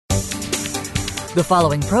The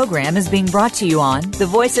following program is being brought to you on the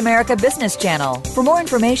Voice America Business Channel. For more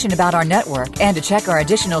information about our network and to check our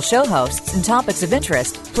additional show hosts and topics of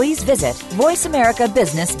interest, please visit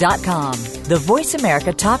voiceamericabusiness.com. The Voice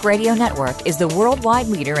America Talk Radio Network is the worldwide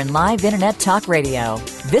leader in live Internet talk radio.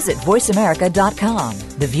 Visit voiceamerica.com.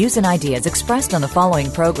 The views and ideas expressed on the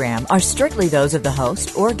following program are strictly those of the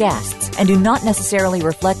host or guests and do not necessarily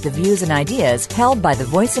reflect the views and ideas held by the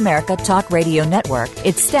Voice America Talk Radio Network,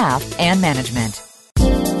 its staff, and management.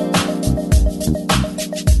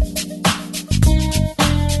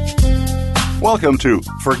 Welcome to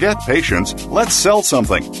Forget Patience, Let's Sell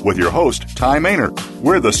Something with your host, Ty Maynard.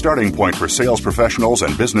 We're the starting point for sales professionals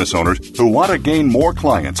and business owners who want to gain more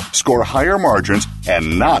clients, score higher margins,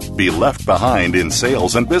 and not be left behind in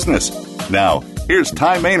sales and business. Now, here's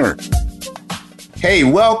Ty Maynard. Hey,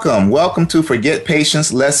 welcome. Welcome to Forget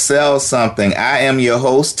Patience, Let's Sell Something. I am your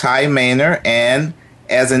host, Ty Maynard, and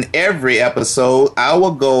as in every episode,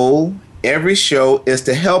 our goal every show is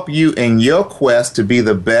to help you in your quest to be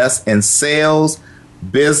the best in sales,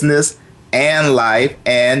 business, and life.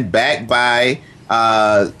 And backed by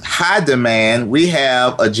high demand, we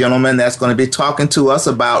have a gentleman that's going to be talking to us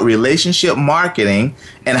about relationship marketing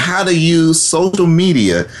and how to use social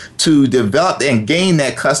media to develop and gain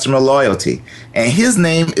that customer loyalty. And his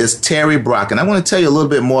name is Terry Brock. And I want to tell you a little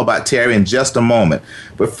bit more about Terry in just a moment.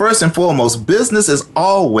 But first and foremost, business has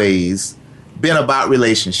always been about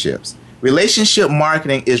relationships. Relationship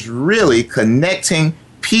marketing is really connecting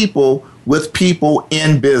people with people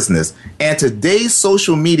in business. And today's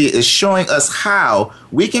social media is showing us how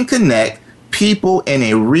we can connect people in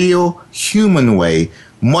a real human way,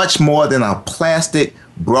 much more than a plastic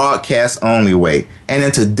broadcast only way. And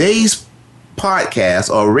in today's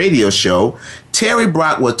podcast or radio show, Terry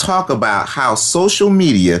Brock will talk about how social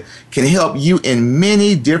media can help you in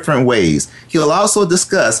many different ways. He'll also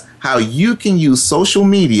discuss how you can use social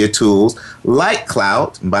media tools like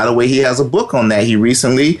Klout. And by the way, he has a book on that he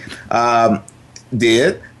recently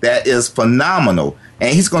did that is phenomenal.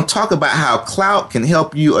 And he's going to talk about how Klout can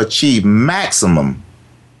help you achieve maximum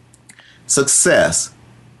success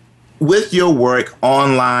with your work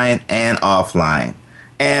online and offline.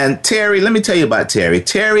 And Terry, let me tell you about Terry.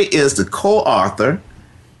 Terry is the co-author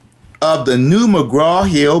of the new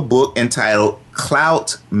McGraw-Hill book entitled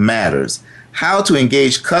Klout Matters: How to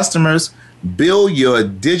Engage Customers, Build Your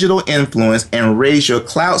Digital Influence, and Raise Your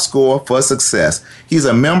Klout Score for Success. He's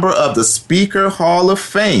a member of the Speaker Hall of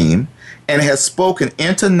Fame and has spoken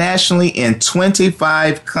internationally in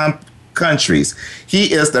 25 countries.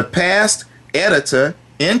 He is the past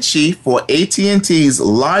editor-in-chief for AT&T's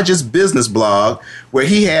largest business blog, where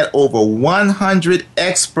he had over 100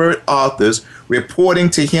 expert authors reporting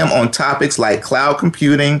to him on topics like cloud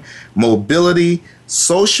computing, mobility,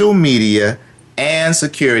 social media, and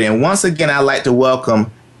security. And once again, I'd like to welcome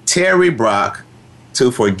Terry Brock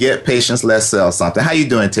to Forget Patience, Let's Sell Something. How you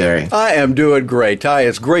doing, Terry? I am doing great, Ty.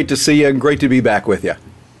 It's great to see you and great to be back with you.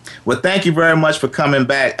 Well, thank you very much for coming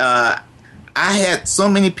back. I had so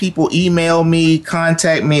many people email me,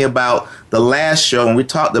 contact me about the last show, and we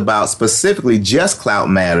talked about specifically just Klout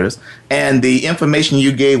Matters, and the information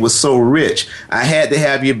you gave was so rich. I had to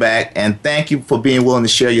have you back, and thank you for being willing to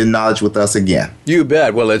share your knowledge with us again. You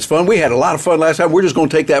bet. Well, it's fun. We had a lot of fun last time. We're just going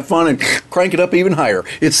to take that fun and crank it up even higher.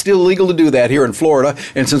 It's still legal to do that here in Florida,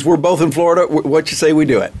 and since we're both in Florida, what you say we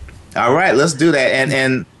do it? All right, let's do that.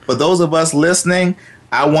 And for those of us listening,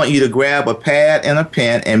 I want you to grab a pad and a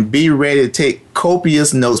pen and be ready to take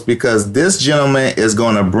copious notes, because this gentleman is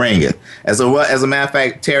going to bring it. As a matter of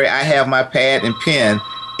fact, Terry, I have my pad and pen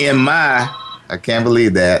in my, I can't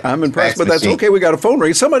believe that. I'm impressed, but that's okay. We got a phone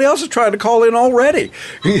ring. Somebody else is trying to call in already.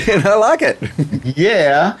 And I like it.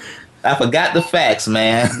 Yeah. I forgot the facts,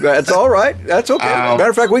 man. That's all right. That's okay. Matter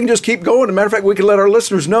of fact, we can just keep going. As a matter of fact, we can let our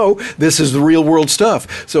listeners know this is the real world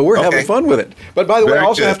stuff. So we're having fun with it. But by the way, I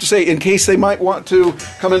also have to say, in case they might want to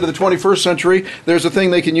come into the 21st century, there's a thing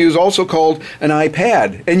they can use also called an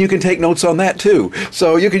iPad. And you can take notes on that too.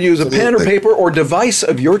 So you can use a pen or paper or device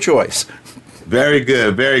of your choice. Very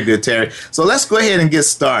good, Terry. So let's go ahead and get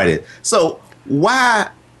started. So why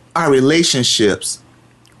are relationships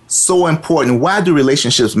so important? Why do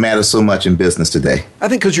relationships matter so much in business today? I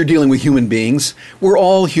think because you're dealing with human beings. We're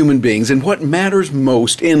all human beings, and what matters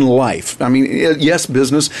most in life, I mean, yes,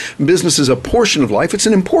 business is a portion of life. It's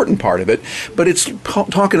an important part of it, but it's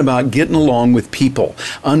talking about getting along with people,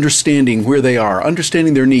 understanding where they are,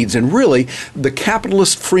 understanding their needs, and really, the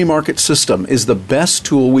capitalist free market system is the best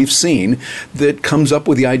tool we've seen that comes up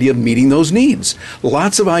with the idea of meeting those needs.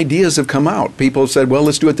 Lots of ideas have come out. People have said, well,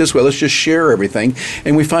 let's do it this way. Let's just share everything,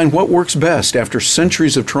 and we find find what works best after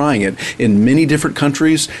centuries of trying it in many different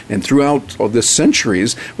countries and throughout the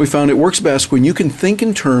centuries. We found it works best when you can think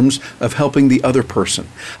in terms of helping the other person.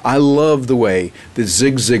 I love the way that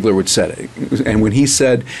Zig Ziglar would say it. And when he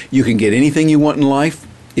said, you can get anything you want in life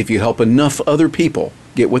if you help enough other people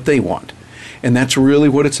get what they want. And that's really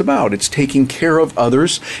what it's about. It's taking care of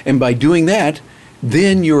others. And by doing that,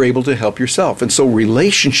 then you're able to help yourself. And so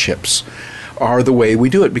relationships are the way we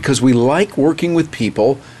do it because we like working with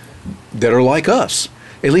people that are like us.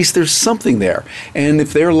 At least there's something there. And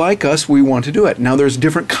if they're like us, we want to do it. Now, there's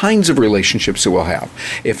different kinds of relationships that we'll have.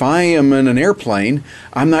 If I am in an airplane,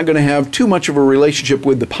 I'm not going to have too much of a relationship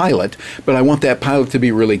with the pilot, but I want that pilot to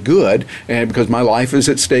be really good and because my life is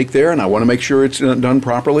at stake there and I want to make sure it's done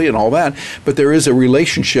properly and all that. But there is a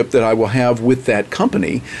relationship that I will have with that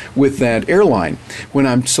company, with that airline. When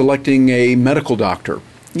I'm selecting a medical doctor,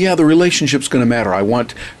 yeah, the relationship's going to matter. I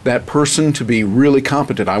want that person to be really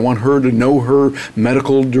competent. I want her to know her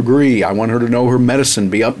medical degree. I want her to know her medicine,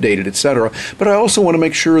 be updated, etc. But I also want to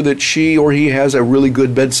make sure that she or he has a really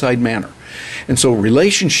good bedside manner. And so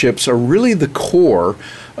relationships are really the core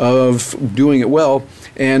of doing it well.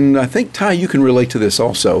 And I think, Ty, you can relate to this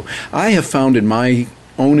also. I have found in my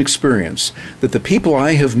own experience that the people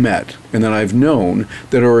I have met and that I've known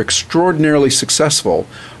that are extraordinarily successful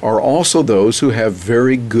are also those who have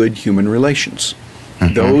very good human relations.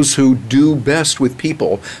 Mm-hmm. Those who do best with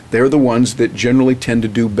people, they're the ones that generally tend to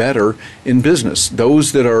do better in business.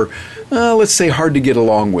 Those that are, let's say, hard to get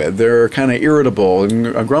along with, they're kind of irritable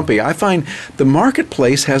and grumpy. I find the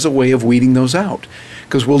marketplace has a way of weeding those out.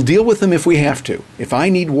 Because we'll deal with them if we have to. If I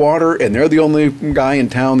need water and they're the only guy in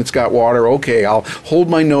town that's got water, okay, I'll hold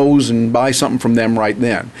my nose and buy something from them right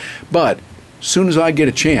then. But as soon as I get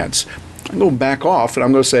a chance, I'm going to back off and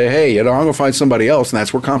I'm going to say, hey, I'm going to find somebody else, and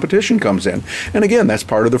that's where competition comes in. And again, that's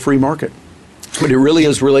part of the free market. But it really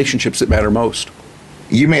is relationships that matter most.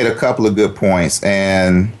 You made a couple of good points,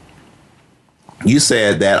 and you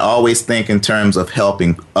said that always think in terms of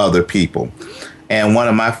helping other people. And one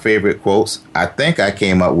of my favorite quotes, I think I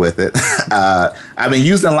came up with it. I've been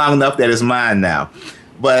using it long enough that it's mine now.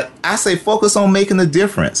 But I say focus on making a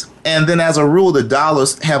difference. And then as a rule, the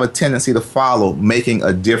dollars have a tendency to follow making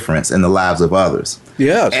a difference in the lives of others.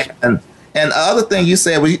 Yes. And the other thing you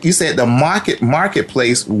said the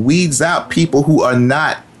marketplace weeds out people who are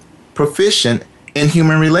not proficient in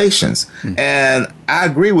human relations. Mm-hmm. And I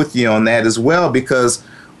agree with you on that as well, because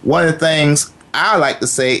one of the things I like to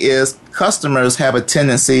say is customers have a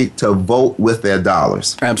tendency to vote with their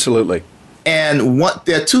dollars. Absolutely. And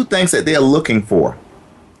there are two things that they're looking for.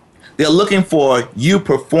 They're looking for you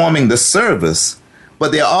performing the service,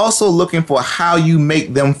 but they're also looking for how you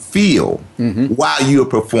make them feel while you're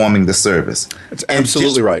performing the service. That's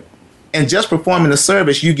absolutely right. And just performing the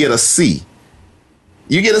service, you get a C.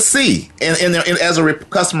 You get a C as a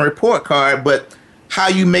customer report card, but how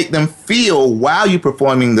you make them feel while you're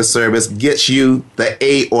performing the service gets you the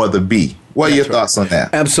A or the B. What are your thoughts on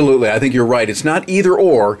that? Absolutely. I think you're right. It's not either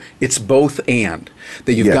or, it's both and.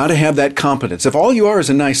 That you've got to have that competence. If all you are is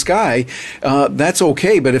a nice guy, that's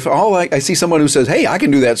okay. But if all I see someone who says, hey, I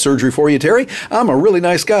can do that surgery for you, Terry, I'm a really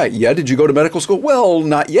nice guy. Yeah, did you go to medical school? Well,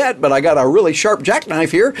 not yet, but I got a really sharp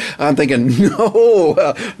jackknife here. I'm thinking,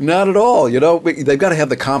 no, not at all. You know, they've got to have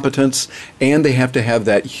the competence and they have to have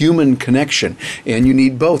that human connection. And you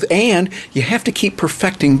need both. And you have to keep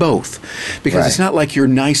perfecting both. Because it's not like you're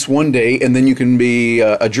nice one day and then you can be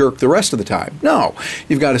a jerk the rest of the time. No,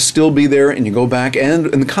 you've got to still be there and you go back and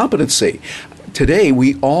the competency. Today,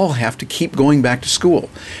 we all have to keep going back to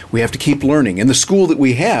school. We have to keep learning. And the school that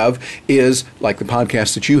we have is like the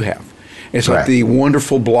podcast that you have. It's like the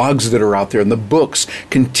wonderful blogs that are out there, and the books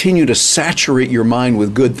continue to saturate your mind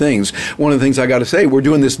with good things. One of the things I got to say, we're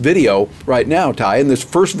doing this video right now, Ty, and this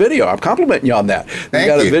first video, I'm complimenting you on that. We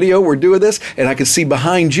got a video, we're doing this, and I can see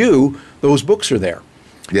behind you, those books are there.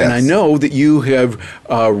 Yes. And I know that you have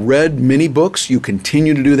read many books. You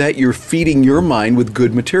continue to do that. You're feeding your mind with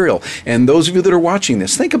good material. And those of you that are watching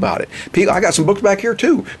this, think about it. I got some books back here,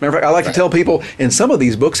 too. Matter of fact, I like to tell people, and some of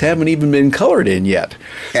these books haven't even been colored in yet.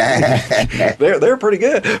 They're pretty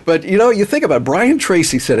good. But, you know, you think about it. Brian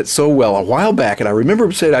Tracy said it so well a while back, and I remember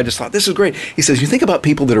him saying, I just thought, this is great. He says, you think about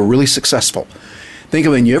people that are really successful. Think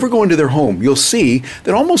of it, when you ever go into their home, you'll see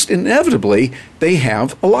that almost inevitably they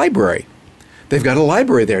have a library. They've got a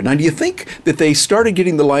library there. Now, do you think that they started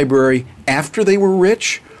getting the library after they were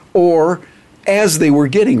rich or as they were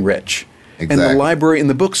getting rich? Exactly. And the library and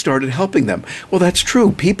the book started helping them. Well, that's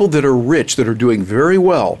true. People that are rich, that are doing very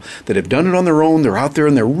well, that have done it on their own, they're out there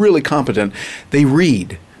and they're really competent, they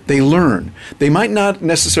read. They learn. They might not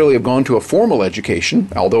necessarily have gone to a formal education,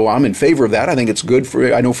 although I'm in favor of that. I think it's good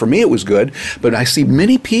I know for me it was good, but I see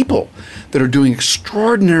many people that are doing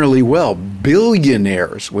extraordinarily well,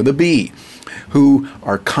 billionaires with a B, who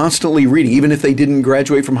are constantly reading, even if they didn't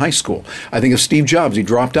graduate from high school. I think of Steve Jobs. He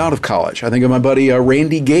dropped out of college. I think of my buddy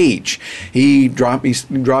Randy Gage. He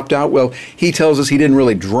dropped out. Well, he tells us he didn't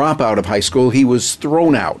really drop out of high school. He was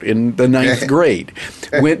thrown out in the 9th grade.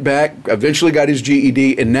 Went back, eventually got his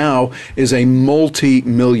GED, and now is a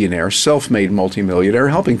multi-millionaire, self-made multi-millionaire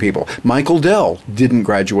helping people. Michael Dell didn't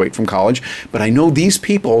graduate from college, but I know these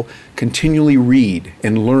people continually read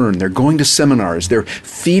and learn. They're going to seminars. They're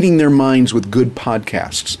feeding their minds with good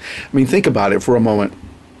podcasts. I mean, think about it for a moment.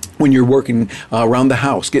 When you're working around the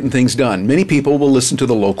house, getting things done, many people will listen to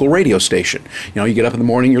the local radio station. You know, you get up in the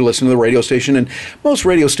morning, you're listening to the radio station, and most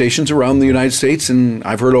radio stations around the United States, and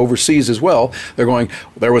I've heard overseas as well, they're going,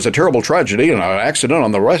 there was a terrible tragedy and an accident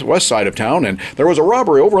on the west side of town, and there was a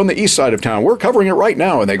robbery over on the east side of town. We're covering it right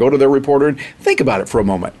now. And they go to their reporter and think about it for a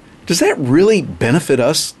moment. Does that really benefit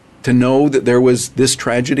us to know that there was this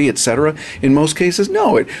tragedy, etc.? In most cases,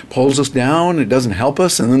 no. It pulls us down, it doesn't help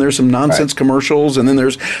us, and then there's some nonsense commercials, and then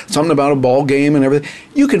there's something about a ball game and everything.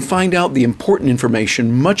 You can find out the important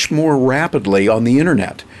information much more rapidly on the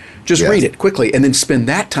internet. Just read it quickly and then spend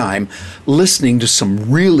that time listening to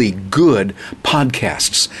some really good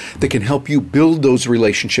podcasts that can help you build those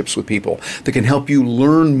relationships with people, that can help you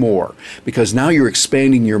learn more, because now you're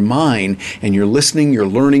expanding your mind and you're listening, you're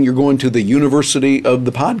learning, you're going to the university of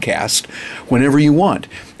the podcast whenever you want.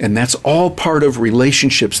 And that's all part of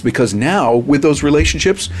relationships, because now with those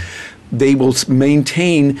relationships, they will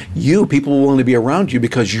maintain you. People will want to be around you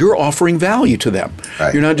because you're offering value to them.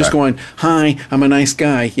 Right, you're not just going, hi, I'm a nice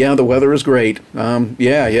guy. Yeah, the weather is great.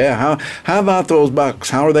 Yeah. How about those Bucks?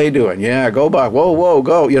 How are they doing? Yeah, go Buck. Whoa,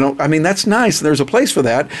 go. You know, I mean, that's nice. There's a place for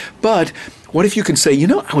that. But what if you can say, you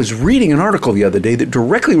know, I was reading an article the other day that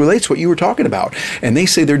directly relates to what you were talking about, and they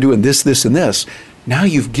say they're doing this, this, and this. Now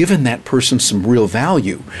you've given that person some real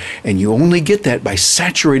value, and you only get that by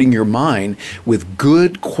saturating your mind with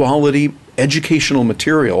good quality educational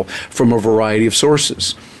material from a variety of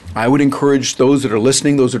sources. I would encourage those that are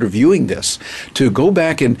listening, those that are viewing this, to go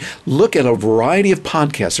back and look at a variety of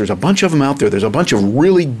podcasts. There's a bunch of them out there. There's a bunch of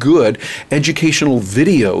really good educational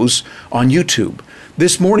videos on YouTube.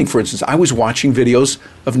 This morning, for instance, I was watching videos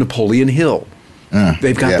of Napoleon Hill.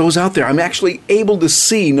 They've got those out there. I'm actually able to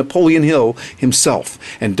see Napoleon Hill himself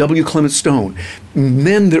and W. Clement Stone,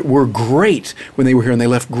 men that were great when they were here, and they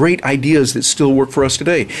left great ideas that still work for us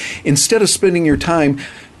today. Instead of spending your time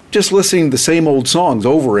just listening to the same old songs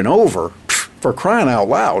over and over, for crying out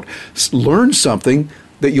loud, learn something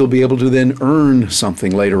that you'll be able to then earn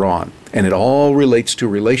something later on. And it all relates to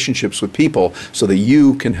relationships with people so that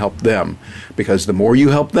you can help them. Because the more you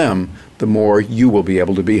help them, the more you will be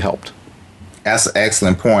able to be helped. That's an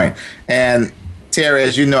excellent point. And Terry,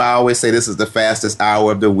 as you know, I always say this is the fastest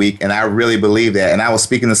hour of the week, and I really believe that. And I was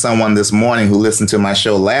speaking to someone this morning who listened to my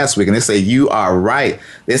show last week, and they say, you are right.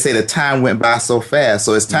 They say the time went by so fast.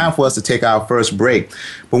 So it's time for us to take our first break.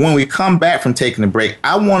 But when we come back from taking the break,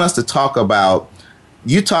 I want us to talk about,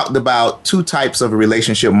 you talked about two types of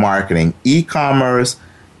relationship marketing, e-commerce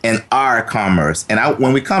and our commerce. And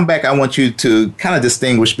when we come back, I want you to kind of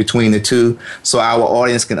distinguish between the two so our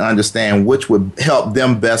audience can understand which would help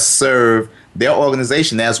them best serve their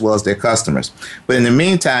organization as well as their customers. But in the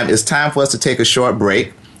meantime, it's time for us to take a short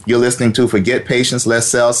break. You're listening to Forget Patience, Let's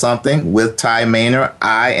Sell Something with Ty Maynor.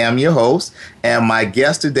 I am your host, and my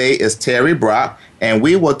guest today is Terry Brock, and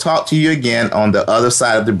we will talk to you again on the other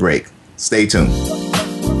side of the break. Stay tuned.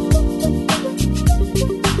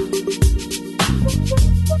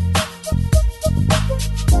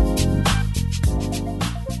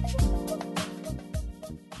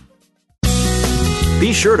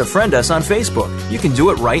 Be sure to friend us on Facebook. You can do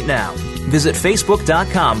it right now. Visit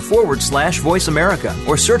facebook.com/Voice America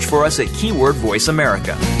or search for us at keyword Voice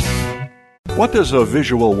America. What does a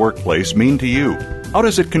visual workplace mean to you? How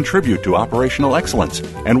does it contribute to operational excellence?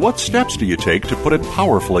 And what steps do you take to put it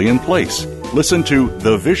powerfully in place? Listen to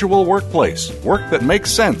The Visual Workplace, work that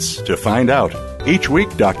makes sense, to find out. Each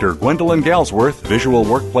week, Dr. Gwendolyn Galsworth, visual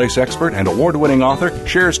workplace expert and award-winning author,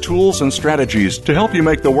 shares tools and strategies to help you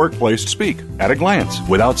make the workplace speak at a glance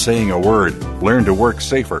without saying a word. Learn to work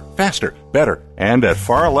safer, faster, better, and at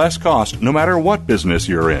far less cost no matter what business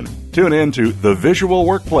you're in. Tune in to The Visual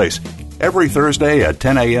Workplace every Thursday at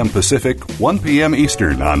 10 a.m. Pacific, 1 p.m.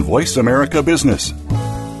 Eastern on Voice America Business.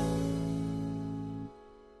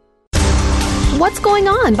 What's going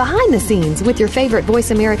on behind the scenes with your favorite Voice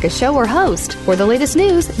America show or host? For the latest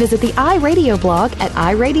news, visit the iRadio blog at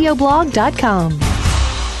iradioblog.com.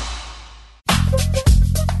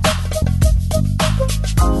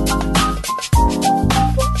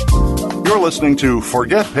 listening to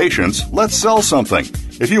Forget Patience, Let's Sell Something.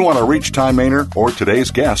 If you want to reach Ty Maynor or today's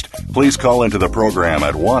guest, please call into the program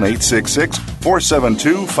at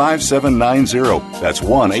 1-866-472-5790. That's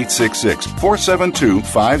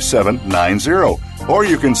 1-866-472-5790. Or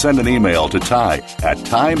you can send an email to Ty at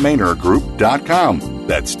TyManorGroup.com.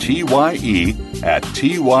 That's TYE at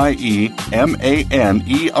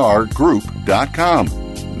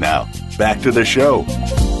TYEMANERGroup.com. Now, back to the show.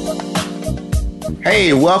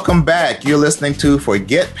 Hey, welcome back. You're listening to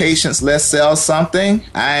Forget Patience, Let's Sell Something.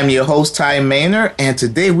 I am your host, Ty Maynor, and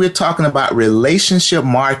today we're talking about relationship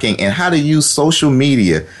marketing and how to use social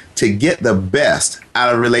media to get the best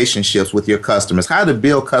out of relationships with your customers, how to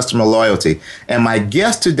build customer loyalty. And my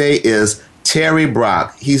guest today is Terry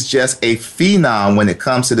Brock. He's just a phenom when it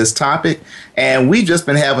comes to this topic, and we've just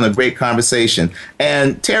been having a great conversation.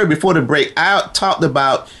 And Terry, before the break, I talked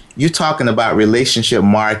about you talking about relationship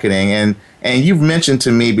marketing, and you've mentioned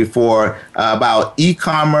to me before about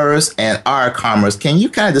e-commerce and r-commerce. Can you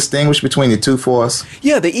kind of distinguish between the two for us?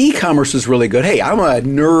 Yeah, the e-commerce is really good. Hey, I'm a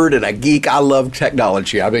nerd and a geek. I love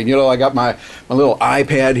technology. I mean, I got my little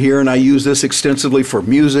iPad here, and I use this extensively for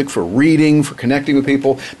music, for reading, for connecting with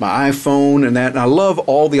people, my iPhone and that. And I love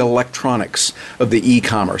all the electronics of the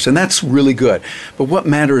e-commerce, and that's really good. But what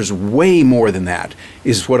matters way more than that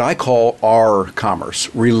is what I call r-commerce,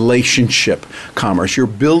 relationship commerce. You're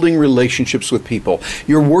building relationships with people.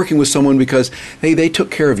 You're working with someone because, hey, they took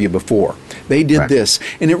care of you before. They did this.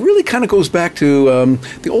 And it really kind of goes back to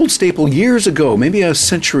the old staple years ago, maybe a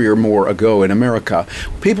century or more ago in America.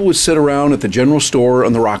 People would sit around at the general store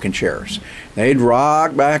on the rocking chairs. They'd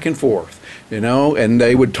rock back and forth, and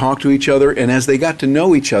they would talk to each other. And as they got to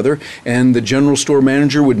know each other, and the general store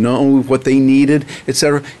manager would know what they needed,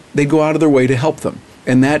 etc., they'd go out of their way to help them.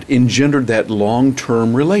 And that engendered that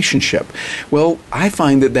long-term relationship. Well, I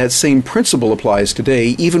find that same principle applies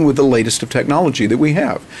today, even with the latest of technology that we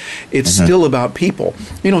have. It's still about people.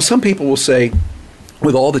 Some people will say,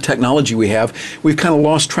 with all the technology we have, we've kind of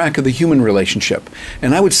lost track of the human relationship.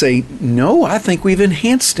 And I would say, no, I think we've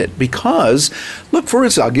enhanced it because, look, for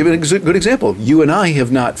instance, I'll give you a good example. You and I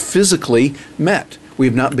have not physically met. We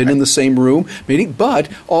have not been in the same room meeting, but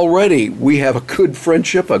already we have a good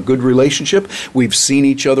friendship, a good relationship. We've seen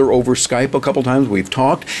each other over Skype a couple times. We've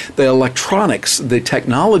talked. The electronics, the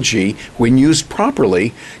technology, when used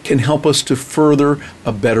properly, can help us to further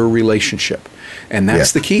a better relationship. And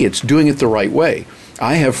that's the key. It's doing it the right way.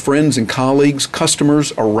 I have friends and colleagues,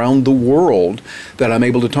 customers around the world that I'm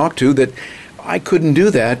able to talk to that I couldn't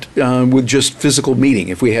do that with just physical meeting.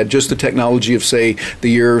 If we had just the technology of, say, the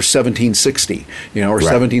year 1760, or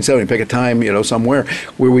 1770, pick a time, somewhere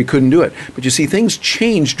where we couldn't do it. But you see, things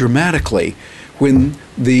changed dramatically when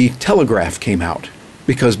the telegraph came out.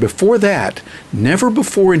 Because before that, never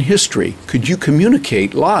before in history could you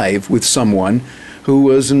communicate live with someone who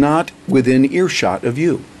was not within earshot of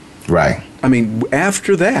you. Right. I mean,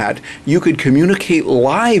 after that, you could communicate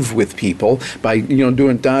live with people by,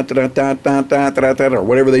 doing da da da da da da da or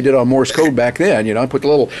whatever they did on Morse code back then. Put the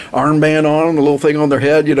little armband on them, the little thing on their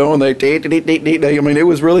head, and they I mean, it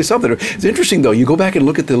was really something. It's interesting though. You go back and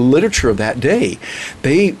look at the literature of that day.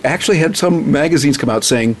 They actually had some magazines come out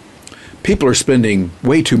saying people are spending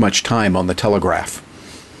way too much time on the telegraph.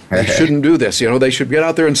 They shouldn't do this. They should get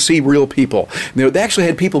out there and see real people. They actually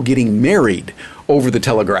had people getting married over the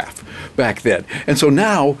telegraph back then. And so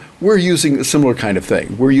now we're using a similar kind of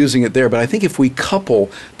thing. We're using it there. But I think if we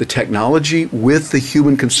couple the technology with the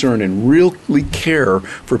human concern and really care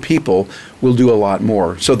for people, we'll do a lot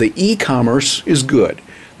more. So the e-commerce is good.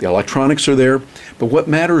 The electronics are there. But what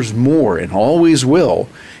matters more, and always will,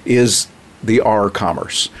 is the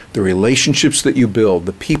r-commerce, the relationships that you build,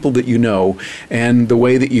 the people that you know, and the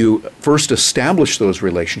way that you first establish those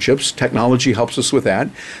relationships. Technology helps us with that.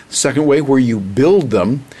 The second way, where you build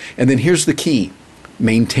them. And then here's the key,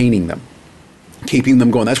 maintaining them, keeping them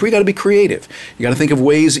going. That's where you got to be creative. You got to think of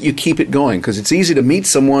ways that you keep it going, because it's easy to meet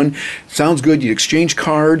someone, sounds good, you exchange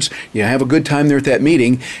cards, you have a good time there at that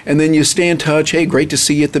meeting, and then you stay in touch. Hey, great to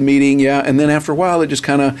see you at the meeting, and then after a while it just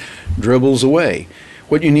kind of dribbles away.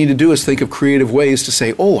 What you need to do is think of creative ways to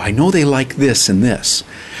say, oh, I know they like this and this.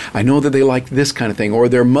 I know that they like this kind of thing. Or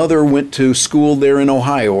their mother went to school there in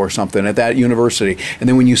Ohio or something at that university. And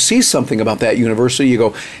then when you see something about that university, you go,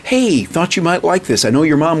 hey, thought you might like this. I know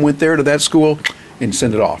your mom went there to that school, and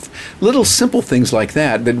send it off. Little simple things like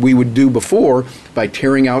that we would do before by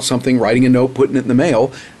tearing out something, writing a note, putting it in the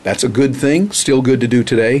mail. That's a good thing, still good to do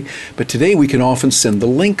today. But today we can often send the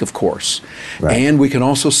link, of course. Right. And we can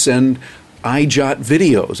also send iJot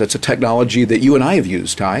videos. That's a technology that you and I have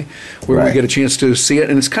used, Ty, where we get a chance to see it.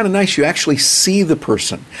 And it's kind of nice. You actually see the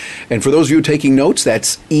person. And for those of you taking notes,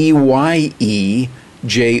 that's EYEJOT,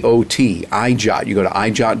 iJot. You go to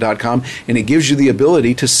iJot.com, and it gives you the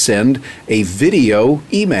ability to send a video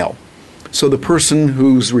email. So the person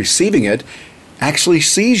who's receiving it actually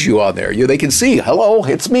sees you on there. They can see, hello,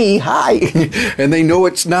 it's me, hi. And they know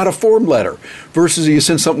it's not a form letter. Versus you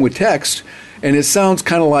send something with text, and it sounds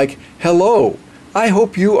kind of like, hello, I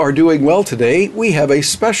hope you are doing well today. We have a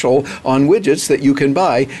special on widgets that you can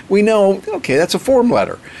buy. We know, okay, that's a form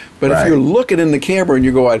letter. But if you're looking in the camera and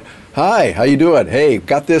you're going, hi, how you doing? Hey,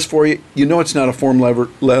 got this for you. You know it's not a form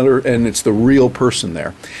letter, and it's the real person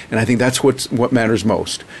there. And I think that's what matters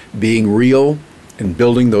most, being real and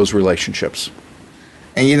building those relationships.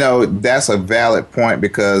 And, you know, that's a valid point,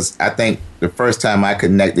 because I think the first time I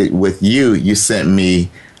connected with you, you sent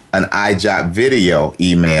me an iJot video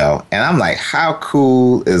email. And I'm like, how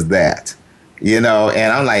cool is that? You know,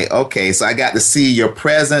 and I'm like, okay, so I got to see your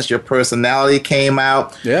presence, your personality came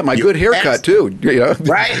out. Yeah, my good haircut, too. You know?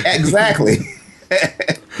 Right, exactly.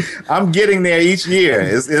 I'm getting there each year.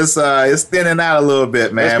 It's thinning out a little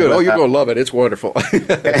bit, man. That's good. You're going to love it. It's wonderful.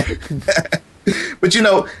 But, you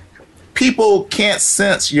know, people can't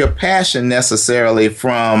sense your passion necessarily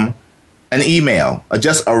from an email or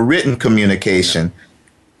just a written communication.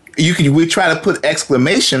 We try to put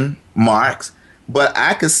exclamation marks, but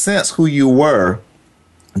I could sense who you were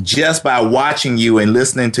just by watching you and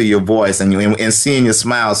listening to your voice and seeing your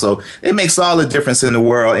smile. So it makes all the difference in the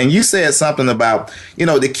world. And you said something about, you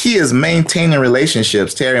know, the key is maintaining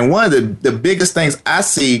relationships, Terry. And one of the biggest things I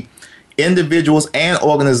see individuals and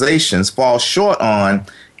organizations fall short on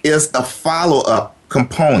is the follow-up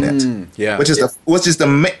component,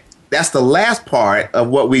 that's the last part of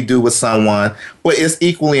what we do with someone, but it's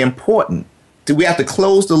equally important. We have to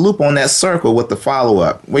close the loop on that circle with the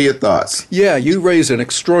follow-up. What are your thoughts? Yeah, you raise an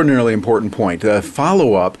extraordinarily important point.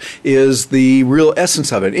 Follow-up is the real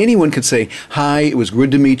essence of it. Anyone can say, hi, it was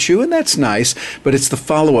good to meet you, and that's nice, but it's the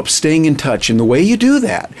follow-up, staying in touch. And the way you do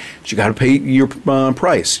that is you got to pay your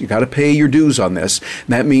price. You got to pay your dues on this. And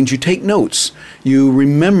that means you take notes. You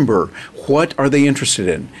remember, what are they interested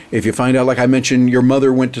in? If you find out, like I mentioned, your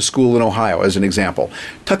mother went to school in Ohio, as an example,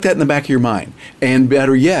 tuck that in the back of your mind. And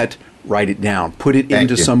better yet, write it down. Put it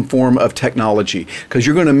into some form of technology, because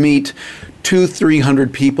you're going to meet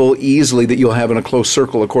 200-300 people easily that you'll have in a close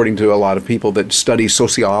circle, according to a lot of people that study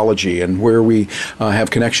sociology and where we have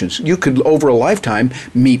connections. You could, over a lifetime,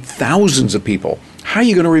 meet thousands of people. How are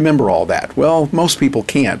you going to remember all that? Well, most people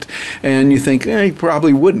can't. And you think, you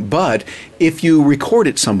probably wouldn't. But if you record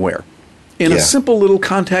it somewhere, in a simple little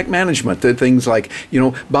contact management, things like,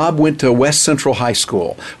 Bob went to West Central High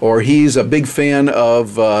School, or he's a big fan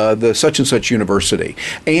of the such and such university,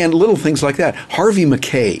 and little things like that. Harvey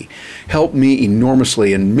Mackay helped me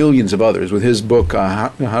enormously, and millions of others, with his book,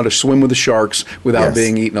 How to Swim with the Sharks Without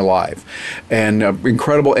Being Eaten Alive. And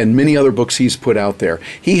incredible, and many other books he's put out there.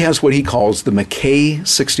 He has what he calls the Mackay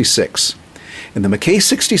 66. And the Mackay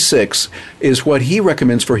 66 is what he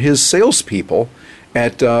recommends for his salespeople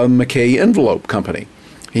at Mackay Envelope Company.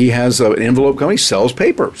 He has an envelope company, sells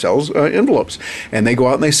paper, sells envelopes, and they go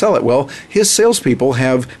out and they sell it. Well, his salespeople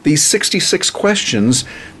have these 66 questions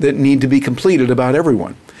that need to be completed about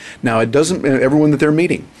everyone. Now, it doesn't, everyone that they're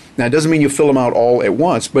meeting. Now, it doesn't mean you fill them out all at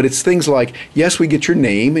once, but it's things like, yes, we get your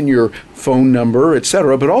name and your phone number,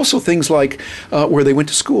 etc., but also things like where they went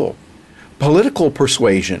to school. Political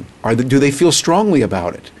persuasion, do they feel strongly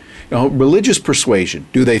about it? Religious persuasion,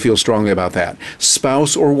 do they feel strongly about that?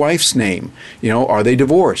 Spouse or wife's name, are they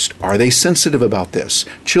divorced? Are they sensitive about this?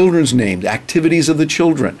 Children's names, activities of the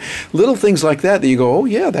children, little things like that you go, oh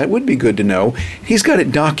yeah, that would be good to know. He's got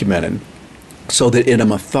it documented so that in a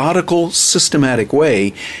methodical, systematic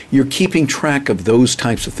way, you're keeping track of those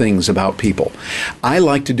types of things about people. I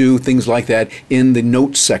like to do things like that in the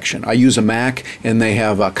notes section. I use a Mac, and they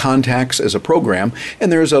have Contacts as a program,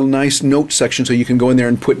 and there's a nice notes section so you can go in there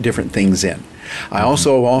and put different things in. I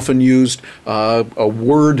also often used a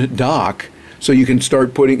Word doc, so you can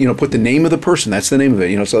start putting, put the name of the person. That's the name of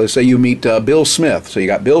it. So let's say you meet Bill Smith. So you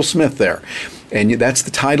got Bill Smith there. And that's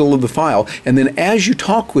the title of the file. And then as you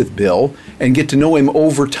talk with Bill and get to know him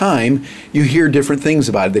over time, you hear different things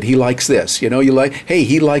about it, that he likes this. He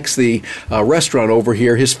likes the restaurant over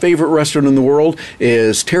here. His favorite restaurant in the world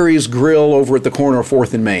is Terry's Grill over at the corner of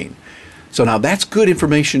 4th and Main. So now that's good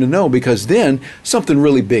information to know, because then something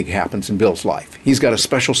really big happens in Bill's life. He's got a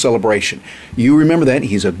special celebration. You remember that.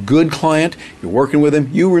 He's a good client. You're working with him.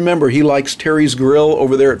 You remember he likes Terry's Grill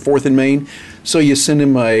over there at 4th and Main. So you send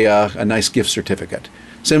him a nice gift certificate.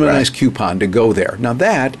 Send them a Right. nice coupon to go there. Now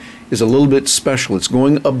that is a little bit special. It's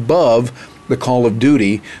going above the call of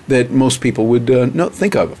duty that most people would not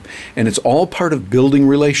think of. And it's all part of building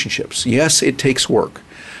relationships. Yes, it takes work.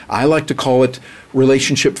 I like to call it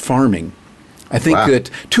relationship farming. I think that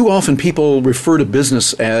too often people refer to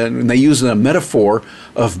business and they use a metaphor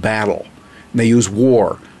of battle. They use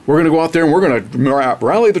war. We're going to go out there and we're going to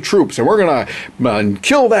rally the troops and we're going to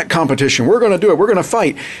kill that competition. We're going to do it. We're going to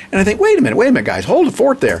fight. And I think, wait a minute, guys, hold the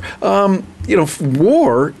fort there.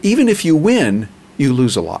 War, even if you win, you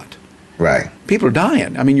lose a lot. Right. People are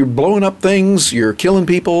dying. I mean, you're blowing up things, you're killing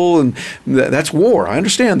people, and that's war. I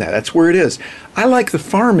understand that. That's where it is. I like the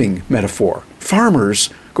farming metaphor. Farmers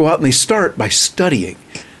go out and they start by studying.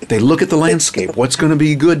 They look at the landscape. What's going to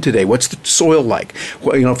be good today? What's the soil like?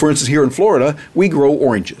 Well, for instance, here in Florida, we grow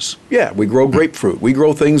oranges. Yeah, we grow grapefruit. We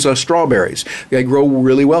grow things, strawberries. They grow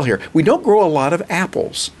really well here. We don't grow a lot of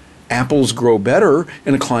apples. Apples grow better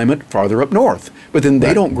in a climate farther up north, but then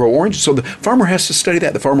they don't grow oranges. So the farmer has to study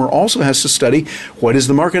that. The farmer also has to study, what is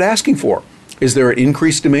the market asking for? Is there an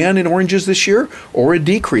increased demand in oranges this year or a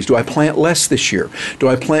decrease? Do I plant less this year? Do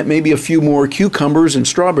I plant maybe a few more cucumbers and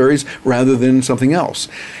strawberries rather than something else?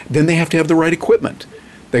 Then they have to have the right equipment.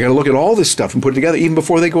 They got to look at all this stuff and put it together even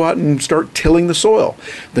before they go out and start tilling the soil.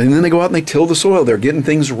 Then they go out and they till the soil. They're getting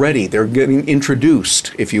things ready. They're getting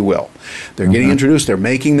introduced, if you will. They're getting introduced. They're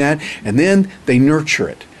making that. And then they nurture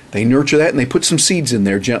it. They nurture that and they put some seeds in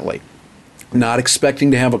there gently, not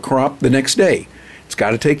expecting to have a crop the next day. It's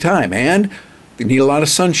got to take time. And they need a lot of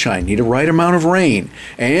sunshine, need a right amount of rain.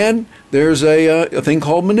 And there's a thing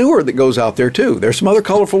called manure that goes out there too. There's some other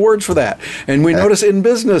colorful words for that. And we notice in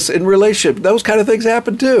business, in relationship, those kind of things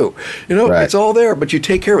happen too. It's all there, but you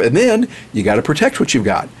take care of it. And then you got to protect what you've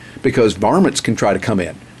got because varmints can try to come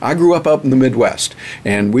in. I grew up in the Midwest,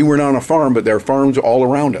 and we weren't on a farm, but there are farms all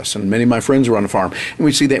around us, and many of my friends were on a farm. And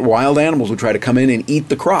we'd see that wild animals would try to come in and eat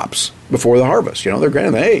the crops before the harvest. They're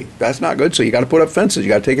going, hey, that's not good, so you got to put up fences. You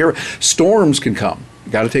got to take care of it. Storms can come.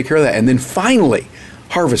 You got to take care of that. And then finally,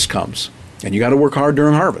 harvest comes. And you got to work hard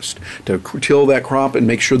during harvest to till that crop and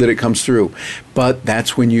make sure that it comes through. But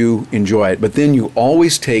that's when you enjoy it. But then you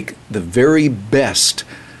always take the very best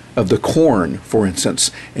of the corn, for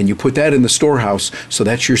instance, and you put that in the storehouse, so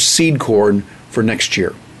that's your seed corn for next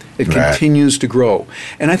year. It continues to grow.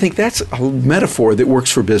 And I think that's a metaphor that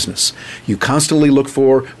works for business. You constantly look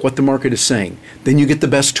for what the market is saying. Then you get the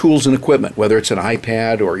best tools and equipment, whether it's an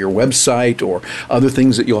iPad or your website or other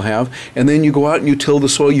things that you'll have. And then you go out and you till the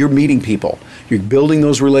soil. You're meeting people. You're building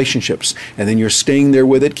those relationships. And then you're staying there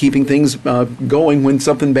with it, keeping things going. When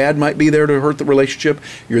something bad might be there to hurt the relationship,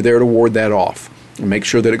 you're there to ward that off. And make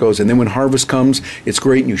sure that it goes. And then when harvest comes, it's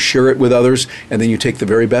great, and you share it with others, and then you take the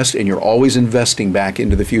very best, and you're always investing back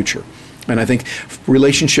into the future. And I think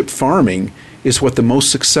relationship farming is what the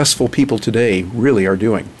most successful people today really are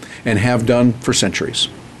doing and have done for centuries.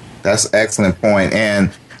 That's an excellent point.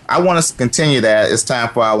 And I want us to continue that. It's time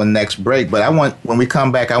for our next break. But when we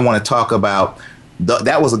come back, I want to talk about,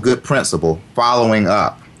 that was a good principle, following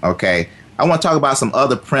up, okay? I want to talk about some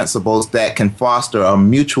other principles that can foster a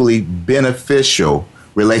mutually beneficial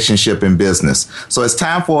relationship in business. So it's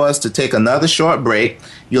time for us to take another short break.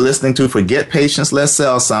 You're listening to Forget Patience, Let's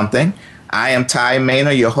Sell Something. I am Ty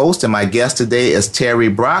Maynor, your host, and my guest today is Terry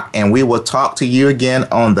Brock, and we will talk to you again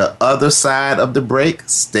on the other side of the break.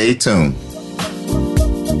 Stay tuned.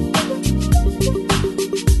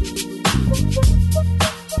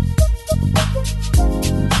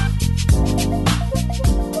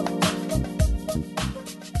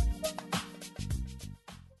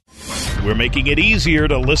 We're making it easier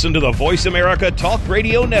to listen to the Voice America Talk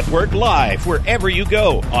Radio Network live wherever you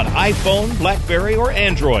go on iPhone, BlackBerry, or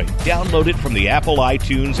Android. Download it from the Apple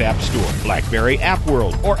iTunes App Store, BlackBerry App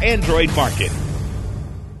World, or Android Market.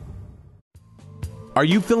 Are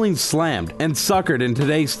you feeling slammed and suckered in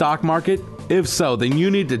today's stock market? If so, then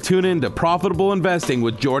you need to tune in to Profitable Investing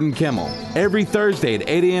with Jordan Kimmel. Every Thursday at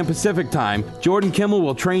 8 a.m. Pacific Time, Jordan Kimmel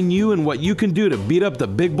will train you in what you can do to beat up the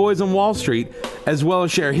big boys on Wall Street, as well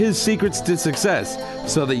as share his secrets to success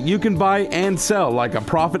so that you can buy and sell like a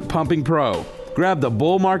profit-pumping pro. Grab the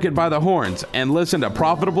bull market by the horns and listen to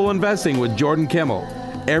Profitable Investing with Jordan Kimmel.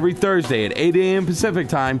 Every Thursday at 8 a.m. Pacific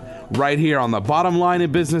Time, right here on the Bottom Line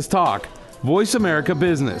in Business Talk, Voice America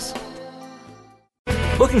Business.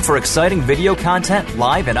 Looking for exciting video content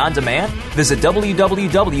live and on demand? Visit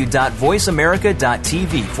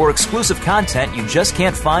www.voiceamerica.tv for exclusive content you just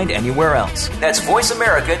can't find anywhere else. That's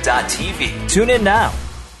voiceamerica.tv. Tune in now.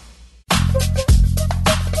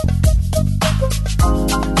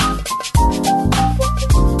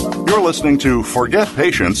 You're listening to Forget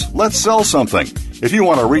Patience, Let's Sell Something. If you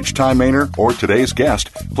want to reach Ty Maynor or today's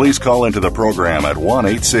guest, please call into the program at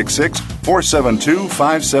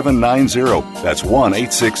 1-866-472-5790. That's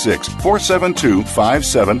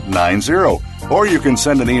 1-866-472-5790. Or you can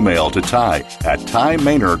send an email to Ty at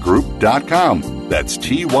TyeManerGroup.com. That's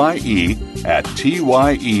TYE at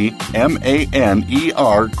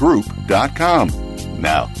TYEMANERGroup.com.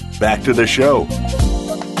 Now, back to the show.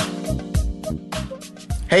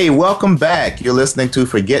 Hey, welcome back. You're listening to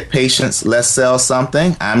Forget Patience, Let's Sell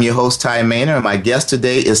Something. I'm your host, Ty Maynard, and my guest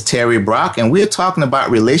today is Terry Brock, and we're talking about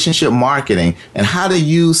relationship marketing and how to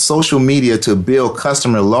use social media to build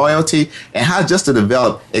customer loyalty and how just to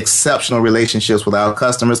develop exceptional relationships with our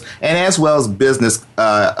customers and as well as business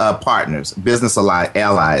partners, business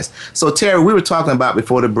allies. So, Terry, we were talking about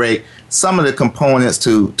before the break some of the components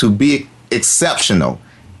to be exceptional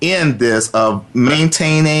in this of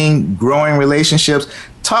maintaining, growing relationships.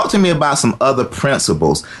 Talk to me about some other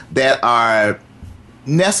principles that are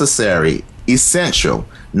necessary, essential,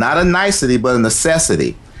 not a nicety, but a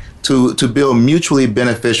necessity to build mutually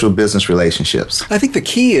beneficial business relationships. I think the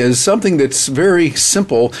key is something that's very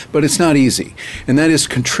simple, but it's not easy, and that is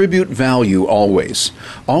contribute value always.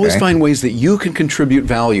 Always find ways that you can contribute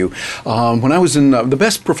value. When I was in, the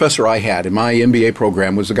best professor I had in my MBA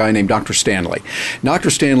program was a guy named Dr. Stanley. Dr.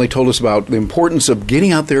 Stanley told us about the importance of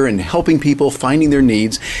getting out there and helping people, finding their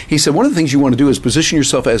needs. He said one of the things you want to do is position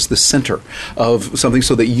yourself as the center of something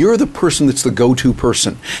so that you're the person that's the go-to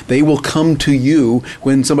person. They will come to you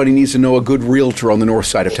when somebody needs to know a good realtor on the north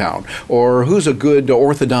side of town, or who's a good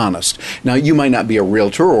orthodontist. Now, you might not be a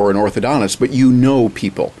realtor or an orthodontist, but you know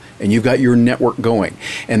people, and you've got your network going.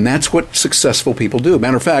 And that's what successful people do.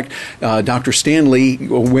 Matter of fact, Dr. Stanley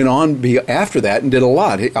went on after that and did a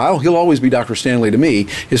lot. He'll always be Dr. Stanley to me.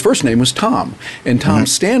 His first name was Tom. And Tom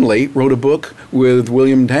Stanley wrote a book with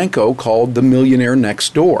William Danko called The Millionaire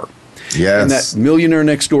Next Door. Yes. And that Millionaire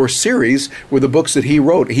Next Door series were the books that he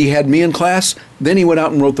wrote. He had me in class, then he went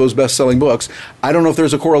out and wrote those best-selling books. I don't know if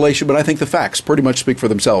there's a correlation, but I think the facts pretty much speak for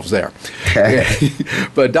themselves there.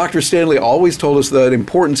 But Dr. Stanley always told us the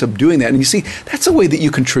importance of doing that. And you see, that's a way that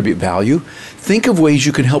you contribute value. Think of ways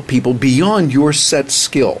you can help people beyond your set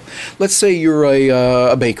skill. Let's say you're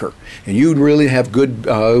a baker, and you really have good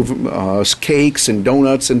cakes and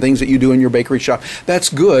donuts and things that you do in your bakery shop. That's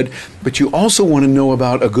good, but you also want to know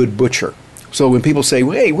about a good butcher. So when people say,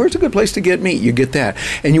 hey, where's a good place to get meat? You get that.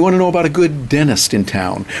 And you want to know about a good dentist in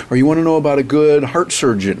town, or you want to know about a good heart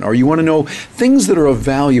surgeon, or you want to know things that are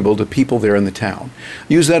valuable to people there in the town.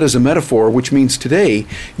 Use that as a metaphor, which means today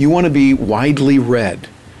you want to be widely read.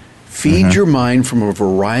 Feed your mind from a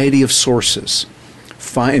variety of sources.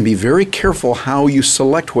 And be very careful how you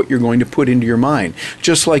select what you're going to put into your mind.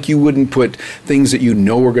 Just like you wouldn't put things that you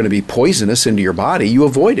know are going to be poisonous into your body, you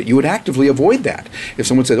avoid it. You would actively avoid that. If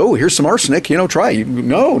someone said, oh, here's some arsenic, try it.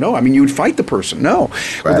 No. I mean, you would fight the person. No.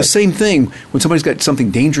 Right. Well, the same thing when somebody's got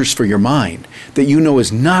something dangerous for your mind that you know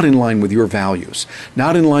is not in line with your values,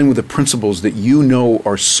 not in line with the principles that you know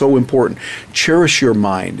are so important. Cherish your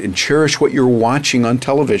mind and cherish what you're watching on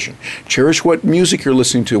television. Cherish what music you're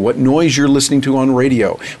listening to, what noise you're listening to on radio,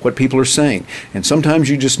 what people are saying. And sometimes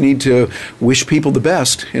you just need to wish people the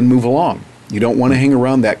best and move along. You don't want to hang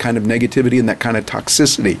around that kind of negativity and that kind of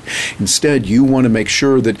toxicity. Instead, you want to make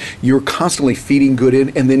sure that you're constantly feeding good in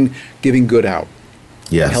and then giving good out.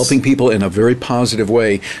 Yes. Helping people in a very positive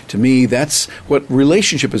way. To me, that's what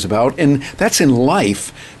relationship is about, and that's in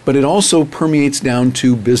life, but it also permeates down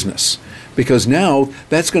to business. Because now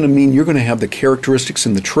that's going to mean you're going to have the characteristics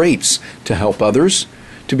and the traits to help others,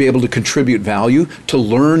 to be able to contribute value, to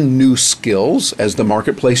learn new skills as the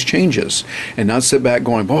marketplace changes, and not sit back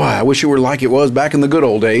going, boy, I wish it were like it was back in the good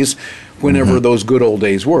old days, whenever those good old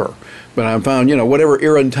days were. But I found, whatever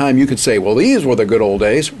era and time you could say, well, these were the good old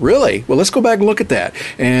days. Really? Well, let's go back and look at that.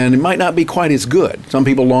 And it might not be quite as good. Some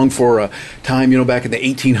people long for a time, back in the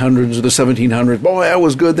 1800s or the 1700s. Boy, that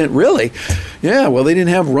was good then. Really? Yeah, well, they didn't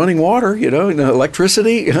have running water,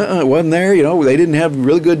 electricity wasn't there. They didn't have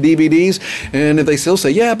really good DVDs. And if they still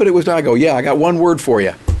say, yeah, but it was, I go, yeah, I got one word for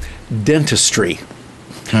you. Dentistry.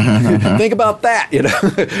 Think about that.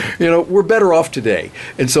 We're better off today.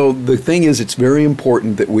 And so the thing is, it's very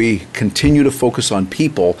important that we continue to focus on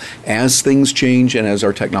people as things change and as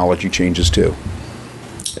our technology changes too.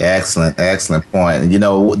 Excellent point.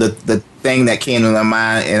 The thing that came to my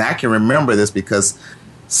mind, and I can remember this because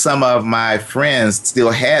some of my friends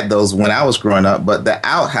still had those when I was growing up, but the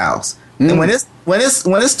outhouse. And when when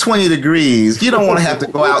it's 20 degrees, you don't want to have to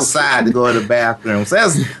go outside to go to the bathroom. So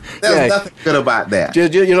there's nothing good about that.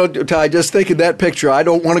 Ty, just thinking that picture, I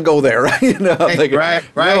don't want to go there. Right. No,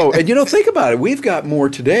 and think about it. We've got more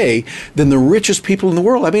today than the richest people in the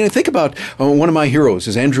world. I mean, think about one of my heroes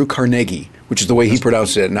is Andrew Carnegie, which is the way he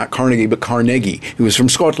pronounced it, not Carnegie, but Carnegie. He was from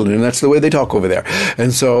Scotland, and that's the way they talk over there.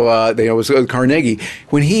 And so it was Carnegie.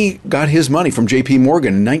 When he got his money from J.P.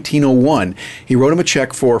 Morgan in 1901, he wrote him a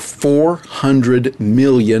check for $400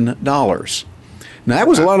 million. Now, that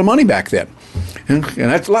was a lot of money back then. And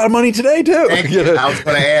that's a lot of money today, too. Thank you. I was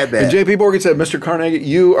going to add that. And J.P. Morgan said, Mr. Carnegie,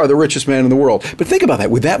 you are the richest man in the world. But think about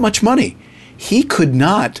that. With that much money, he could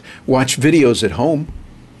not watch videos at home.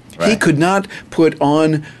 Right. He could not put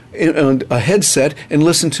on a headset and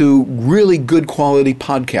listen to really good quality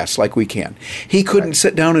podcasts like we can. He couldn't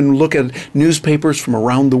sit down and look at newspapers from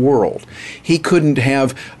around the world. He couldn't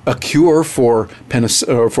have a cure for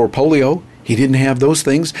polio. He didn't have those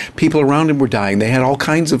things. People around him were dying. They had all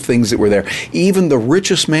kinds of things that were there. Even the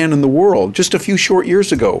richest man in the world, just a few short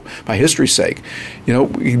years ago, by history's sake,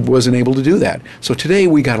 he wasn't able to do that. So today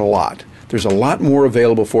we got a lot. There's a lot more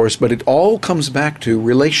available for us, but it all comes back to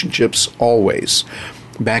relationships always.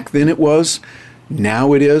 Back then it was,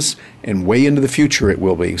 now it is, and way into the future it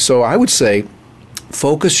will be. So I would say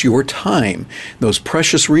focus your time, those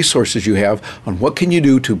precious resources you have, on what can you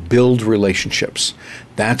do to build relationships.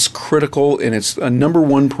 That's critical, and it's a number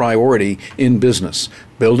one priority in business.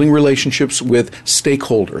 Building relationships with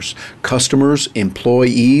stakeholders, customers,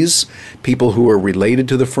 employees, people who are related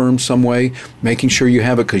to the firm some way, making sure you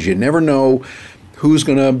have it, because you never know who's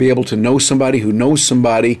going to be able to know somebody who knows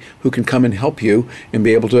somebody who can come and help you and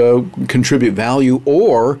be able to contribute value,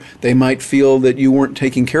 or they might feel that you weren't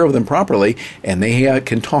taking care of them properly, and they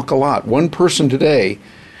can talk a lot. One person today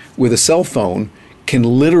with a cell phone can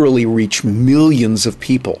literally reach millions of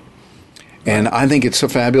people. And I think it's a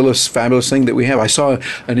fabulous, fabulous thing that we have. I saw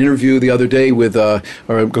an interview the other day with a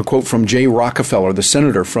quote from Jay Rockefeller, the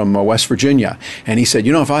senator from West Virginia. And he said,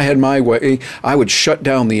 if I had my way, I would shut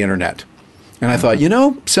down the internet. And I thought,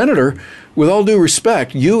 Senator, with all due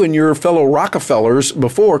respect, you and your fellow Rockefellers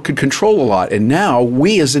before could control a lot. And now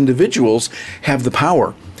we as individuals have the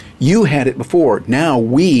power. You had it before. Now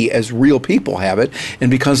we as real people have it.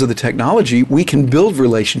 And because of the technology, we can build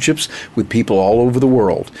relationships with people all over the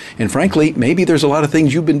world. And frankly, maybe there's a lot of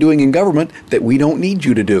things you've been doing in government that we don't need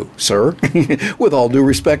you to do, sir, with all due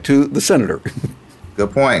respect to the senator.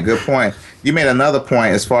 Good point. You made another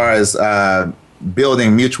point as far as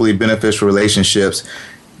building mutually beneficial relationships.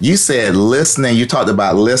 You said listening. You talked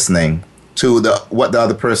about listening to what the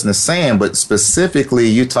other person is saying, but specifically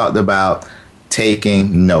you talked about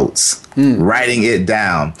taking notes, writing it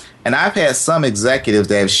down. And I've had some executives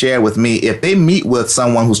that have shared with me, if they meet with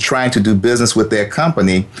someone who's trying to do business with their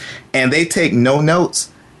company and they take no notes,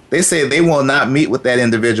 they say they will not meet with that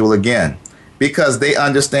individual again, because they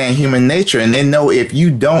understand human nature and they know if you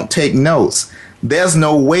don't take notes, there's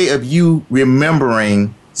no way of you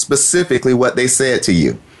remembering specifically what they said to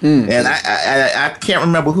you. And I can't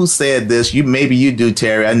remember who said this. Maybe you do,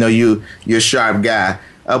 Terry. I know you're a sharp guy.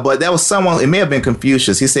 But that was someone, it may have been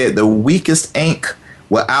Confucius. He said the weakest ink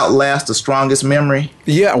will outlast the strongest memory.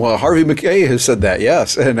 Yeah, well, Harvey McKay has said that,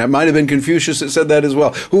 yes. And that might have been Confucius that said that as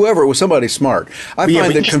well. Whoever, it was somebody smart. I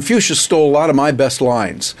find that Confucius stole a lot of my best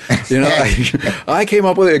lines. I came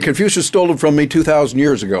up with it. Confucius stole them from me 2,000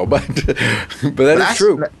 years ago, but that is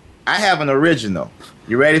true. I have an original.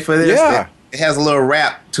 You ready for this? Yeah. It has a little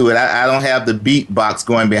rap to it. I don't have the beat box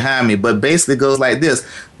going behind me, but basically it goes like this.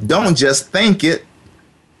 Don't just think it,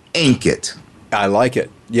 ink it. I like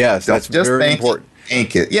it. Yes, that's very important.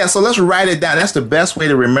 Ink it. Yeah, so let's write it down. That's the best way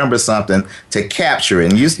to remember something, to capture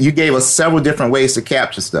it. And you gave us several different ways to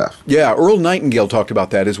capture stuff. Yeah, Earl Nightingale talked about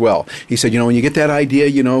that as well. He said, when you get that idea,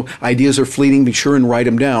 ideas are fleeting, be sure and write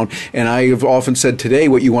them down. And I have often said today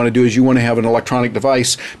what you want to do is you want to have an electronic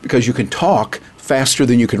device because you can talk faster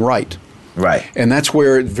than you can write. Right. And that's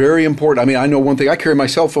where it's very important. I mean, I know one thing. I carry my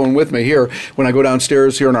cell phone with me here when I go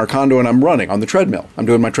downstairs here in our condo and I'm running on the treadmill. I'm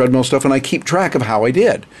doing my treadmill stuff and I keep track of how I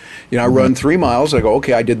did. I run 3 miles. I go,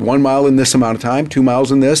 okay, I did 1 mile in this amount of time, 2 miles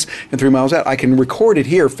in this, and 3 miles that. I can record it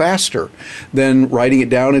here faster than writing it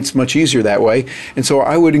down. It's much easier that way. And so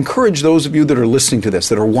I would encourage those of you that are listening to this,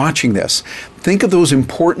 that are watching this, think of those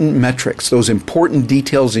important metrics, those important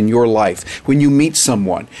details in your life. When you meet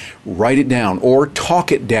someone, write it down or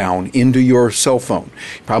talk it down into your cell phone.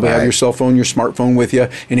 You probably have your cell phone, your smartphone with you.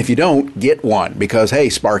 And if you don't, get one because, hey,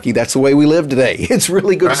 Sparky, that's the way we live today. It's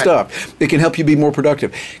really good stuff. It can help you be more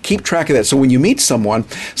productive. Keep track of that. So when you meet someone,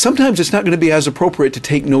 sometimes it's not going to be as appropriate to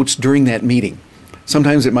take notes during that meeting.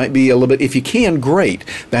 Sometimes it might be a little bit, if you can, great,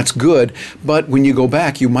 that's good. But when you go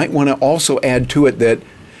back, you might want to also add to it that,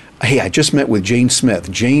 hey, I just met with Jane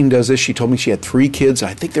Smith. Jane does this. She told me she had 3 kids.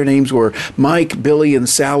 I think their names were Mike, Billy, and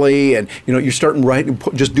Sally. And, you're starting right and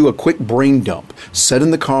just do a quick brain dump. Sit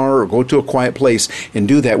in the car or go to a quiet place and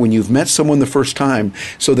do that when you've met someone the first time,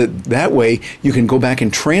 so that way you can go back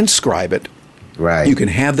and transcribe it. Right. You can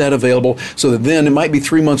have that available so that then it might be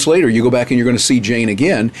 3 months later, you go back and you're going to see Jane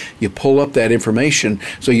again. You pull up that information.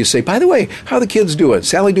 So you say, by the way, how are the kids doing?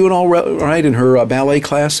 Sally doing all right in her ballet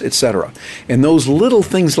class, etc. And those little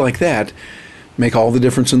things like that make all the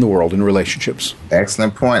difference in the world in relationships.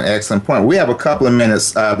 Excellent point. Excellent point. We have a couple of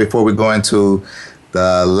minutes before we go into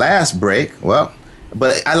the last break. Well,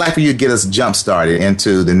 but I'd like for you to get us jump started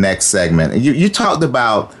into the next segment. You talked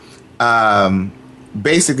about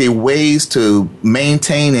basically ways to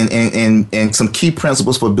maintain and some key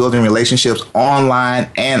principles for building relationships online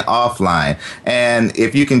and offline. And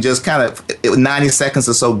if you can just kind of, 90 seconds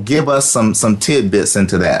or so, give us some tidbits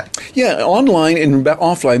into that. Yeah, online and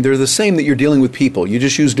offline, they're the same that you're dealing with people. You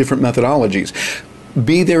just use different methodologies.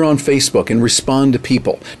 Be there on Facebook and respond to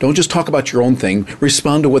people. Don't just talk about your own thing.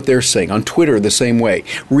 Respond to what they're saying. On Twitter, the same way.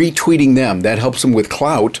 Retweeting them. That helps them with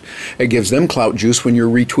clout. It gives them clout juice when you're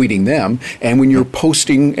retweeting them and when you're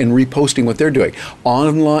posting and reposting what they're doing.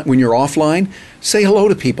 Online, when you're offline, say hello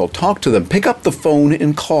to people. Talk to them. Pick up the phone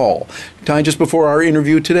and call. Just before our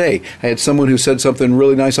interview today, I had someone who said something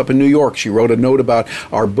really nice up in New York. She wrote a note about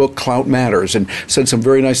our book, Clout Matters, and said some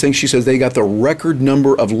very nice things. She says they got the record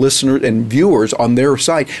number of listeners and viewers on their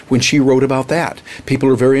site when she wrote about that. People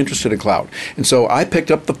are very interested in clout. And so I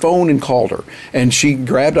picked up the phone and called her. And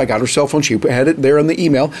I got her cell phone. She had it there in the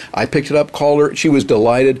email. I picked it up, called her. She was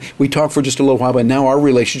delighted. We talked for just a little while, but now our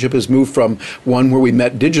relationship has moved from one where we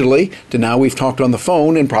met digitally to now we've talked on the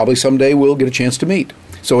phone, and probably someday we'll get a chance to meet.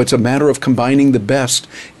 So it's a matter of combining the best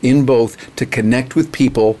in both to connect with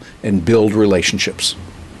people and build relationships.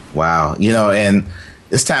 Wow. And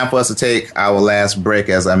it's time for us to take our last break,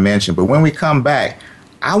 as I mentioned. But when we come back,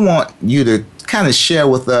 I want you to kind of share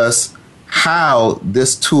with us how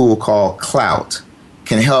this tool called Clout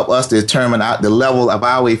can help us determine the level of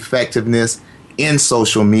our effectiveness in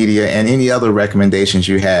social media and any other recommendations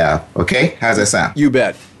you have. Okay? How's that sound? You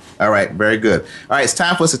bet. All right. Very good. All right. It's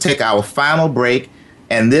time for us to take our final break.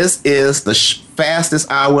 And this is the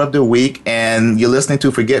fastest hour of the week. And you're listening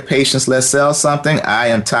to Forget Patience, Let's Sell Something. I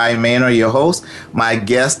am Ty Maynor, your host. My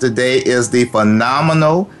guest today is the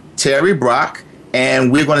phenomenal Terry Brock.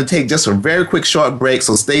 And we're going to take just a very quick short break.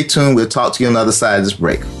 So stay tuned. We'll talk to you on the other side of this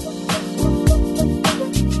break.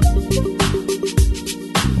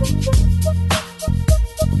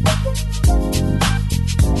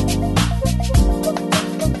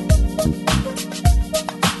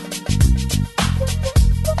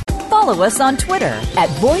 Follow us on Twitter at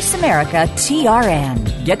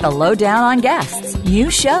VoiceAmericaTRN. Get the lowdown on guests, new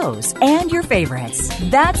shows, and your favorites.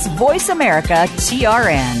 That's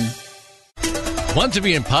VoiceAmericaTRN. Want to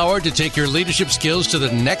be empowered to take your leadership skills to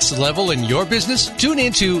the next level in your business? Tune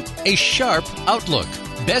into A Sharp Outlook,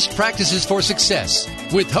 Best Practices for Success,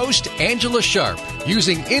 with host Angela Sharp.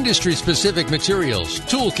 Using industry-specific materials,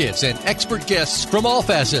 toolkits, and expert guests from all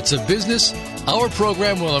facets of business, our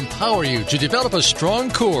program will empower you to develop a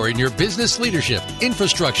strong core in your business leadership,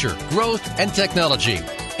 infrastructure, growth, and technology.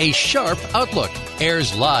 A Sharp Outlook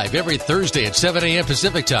airs live every Thursday at 7 a.m.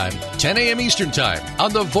 Pacific Time, 10 a.m. Eastern Time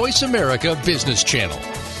on the Voice America Business Channel.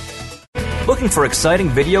 Looking for exciting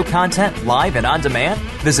video content live and on demand?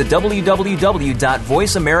 Visit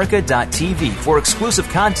www.voiceamerica.tv for exclusive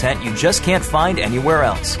content you just can't find anywhere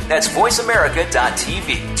else. That's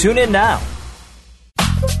voiceamerica.tv. Tune in now.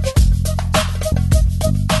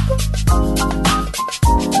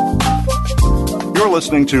 You're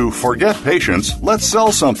listening to Forget Patience, Let's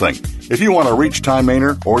Sell Something. If you want to reach Ty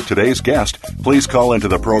Maynor or today's guest, please call into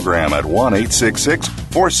the program at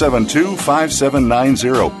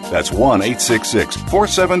 1-866-472-5790. That's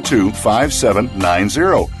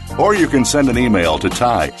 1-866-472-5790. Or you can send an email to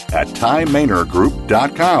Ty at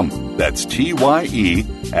TyManorGroup.com. That's TYE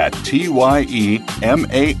at TYEMANER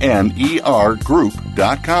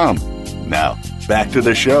Group.com. Now, back to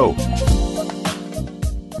the show.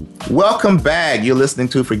 Welcome back. You're listening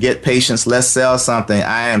to Forget Patience, Let's Sell Something.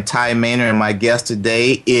 I am Ty Maynor, and my guest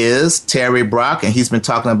today is Terry Brock, and he's been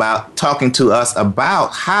talking to us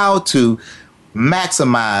about how to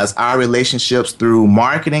maximize our relationships through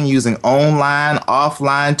marketing using online,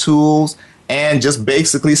 offline tools, and just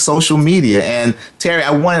basically social media. And Terry,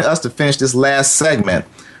 I wanted us to finish this last segment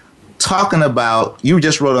talking about, you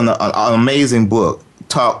just wrote an amazing book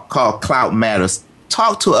called Clout Matters.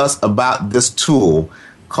 Talk to us about this tool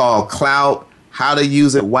called Clout how to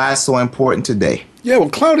use it, why it's so important today. Yeah,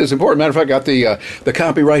 well, cloud is important. Matter of fact, I got the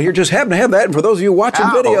copy right here. Just happen to have that. And for those of you watching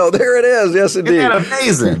video, there it is. Yes, indeed. Isn't that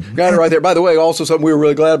amazing? Got it right there. By the way, also something we were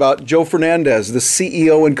really glad about, Joe Fernandez, the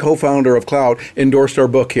CEO and co-founder of Cloud, endorsed our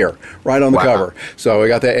book here, right on the cover. So we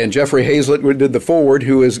got that. And Jeffrey Hazlett did the forward,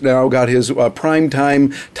 who has now got his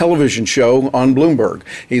primetime television show on Bloomberg.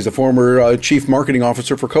 He's a former chief marketing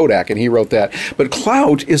officer for Kodak, and he wrote that. But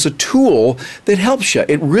Cloud is a tool that helps you.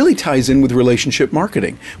 It really ties in with relationship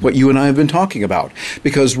marketing, what you and I have been talking about.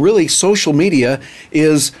 Because really, social media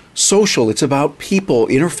is social. It's about people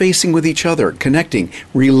interfacing with each other, connecting,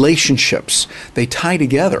 relationships. They tie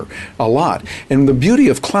together a lot. And the beauty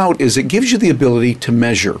of Cloud is it gives you the ability to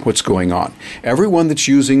measure what's going on. Everyone that's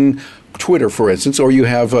using Twitter, for instance, or you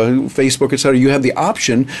have Facebook, etc., you have the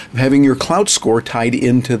option of having your Cloud score tied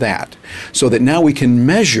into that. So that now we can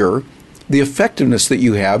measure the effectiveness that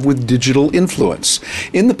you have with digital influence.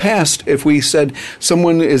 In the past, if we said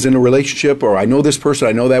someone is in a relationship, or I know this person,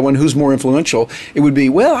 I know that one, who's more influential, it would be,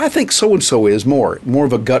 well, I think so-and-so is more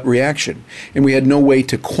of a gut reaction. And we had no way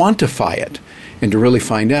to quantify it and to really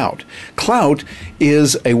find out. Cloud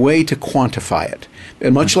is a way to quantify it.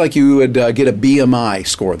 And much like you would get a BMI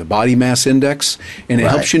score, the body mass index, and it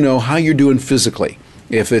helps you know how you're doing physically.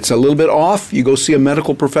 If it's a little bit off, you go see a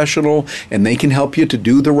medical professional, and they can help you to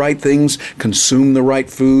do the right things, consume the right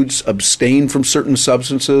foods, abstain from certain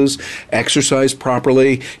substances, exercise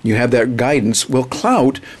properly. You have that guidance. Well,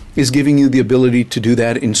 Cloud is giving you the ability to do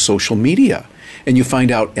that in social media. And you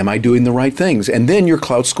find out, am I doing the right things? And then your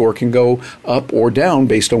Cloud score can go up or down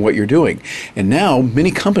based on what you're doing. And now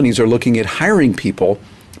many companies are looking at hiring people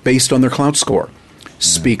based on their Cloud score.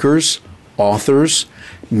 Speakers, authors,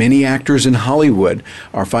 many actors in Hollywood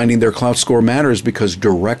are finding their Cloud score matters because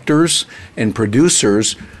directors and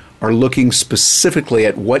producers are looking specifically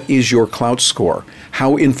at what is your Cloud score.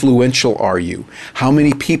 How influential are you? How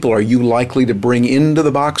many people are you likely to bring into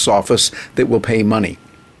the box office that will pay money?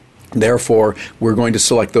 Therefore, we're going to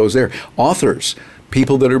select those there. Authors,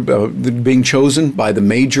 people that are being chosen by the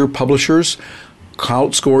major publishers,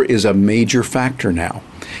 Cloud score is a major factor now.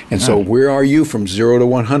 And so where are you from 0 to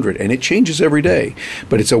 100? And it changes every day.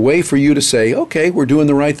 But it's a way for you to say, okay, we're doing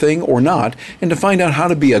the right thing or not, and to find out how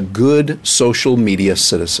to be a good social media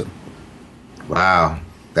citizen. Wow.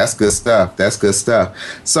 That's good stuff. That's good stuff.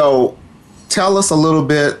 So tell us a little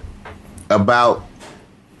bit about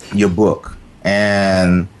your book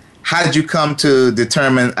and how did you come to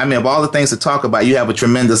determine, I mean, of all the things to talk about, you have a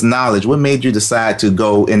tremendous knowledge. What made you decide to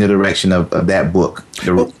go in the direction of that book?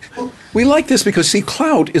 We like this because, see,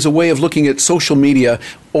 Cloud is a way of looking at social media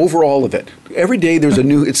over all of it. Every day there's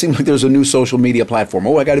it seems like there's a new social media platform.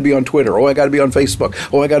 Oh, I got to be on Twitter. Oh, I got to be on Facebook.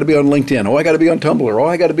 Oh, I got to be on LinkedIn. Oh, I got to be on Tumblr. Oh,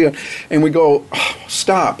 I got to be on, and we go, oh,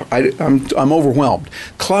 stop. I'm overwhelmed.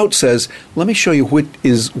 Cloud says, let me show you what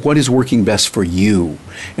is working best for you.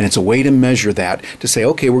 And it's a way to measure that, to say,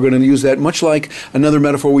 okay, we're going to use that, much like another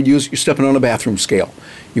metaphor we'd use, you're stepping on a bathroom scale.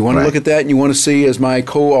 You want to look at that, and you want to see, as my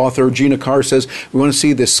co-author Gina Carr says, we want to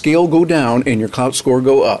see the scale go down and your Cloud score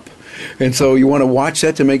go up. And so you want to watch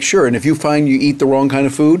that to make sure. And if you find you eat the wrong kind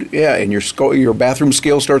of food, and your bathroom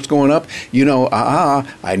scale starts going up, you know,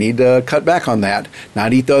 I need to cut back on that.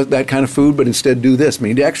 Not eat that kind of food, but instead do this. I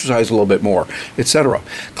need to exercise a little bit more, etc.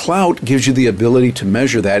 Cloud gives you the ability to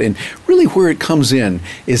measure that. And really where it comes in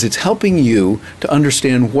is it's helping you to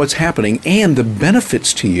understand what's happening, and the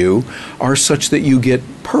benefits to you are such that you get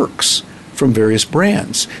perks from various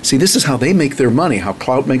brands. See, this is how they make their money, how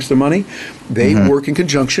Cloud makes their money. They work in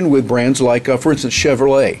conjunction with brands like, for instance,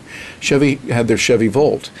 Chevrolet. Chevy had their Chevy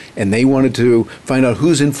Volt, and they wanted to find out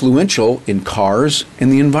who's influential in cars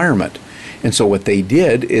and the environment. And so what they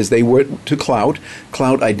did is they went to Cloud.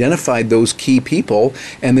 Cloud identified those key people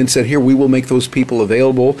and then said, here, we will make those people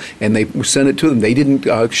available, and they sent it to them. They didn't,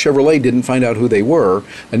 Chevrolet didn't find out who they were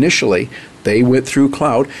initially. They went through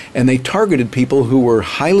Cloud, and they targeted people who were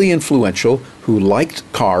highly influential, who liked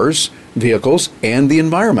cars, vehicles, and the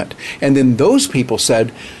environment. And then those people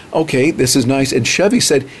said, okay, this is nice. And Chevy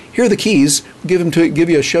said, here are the keys. Give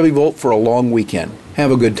you a Chevy Volt for a long weekend.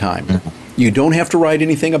 Have a good time. You don't have to write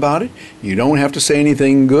anything about it. You don't have to say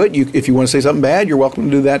anything good. If you want to say something bad, you're welcome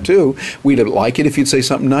to do that too. We'd like it if you'd say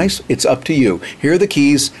something nice. It's up to you. Here are the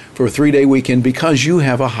keys for a 3-day weekend because you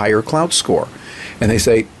have a higher Cloud score. And they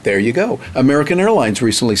say, there you go. American Airlines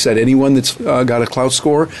recently said anyone that's got a Cloud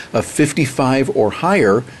score of 55 or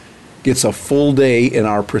higher gets a full day in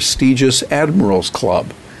our prestigious Admirals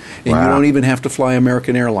Club. And you don't even have to fly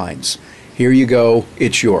American Airlines. Here you go.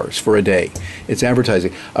 It's yours for a day. It's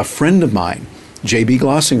advertising. A friend of mine, J.B.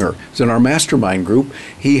 Glossinger, is in our mastermind group.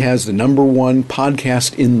 He has the #1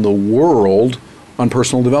 podcast in the world on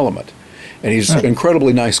personal development. And he's an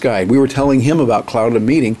incredibly nice guy. We were telling him about cloud at a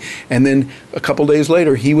meeting, and then a couple days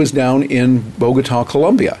later, he was down in Bogota,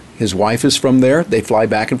 Colombia. His wife is from there. They fly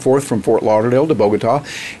back and forth from Fort Lauderdale to Bogota.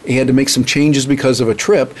 He had to make some changes because of a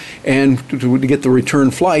trip, and to get the return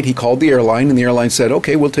flight, he called the airline, and the airline said,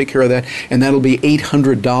 okay, we'll take care of that, and that'll be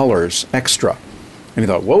 $800 extra. And he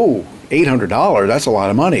thought, whoa, $800, that's a lot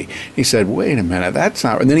of money. He said, wait a minute, that's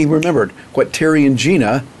not... And then he remembered what Terry and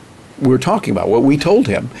Gina were talking about, what we told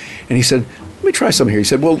him. And he said, let me try something here. He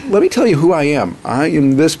said, well, let me tell you who I am. I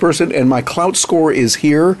am this person, and my clout score is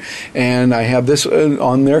here, and I have this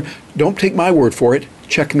on there. Don't take my word for it.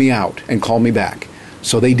 Check me out and call me back.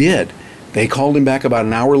 So they did. They called him back about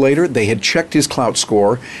an hour later. They had checked his clout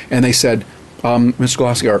score, and they said, Mr.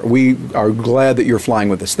 Glossigar, we are glad that you're flying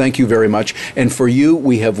with us. Thank you very much. And for you,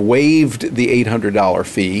 we have waived the $800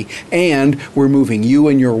 fee, and we're moving you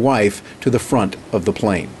and your wife to the front of the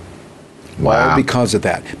plane. Wow. All because of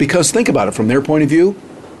that. Because think about it, from their point of view,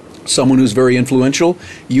 someone who's very influential,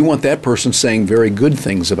 you want that person saying very good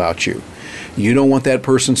things about you. You don't want that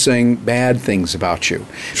person saying bad things about you.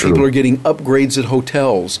 True. People are getting upgrades at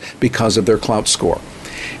hotels because of their clout score.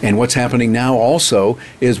 And what's happening now also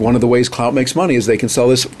is one of the ways Clout makes money is they can sell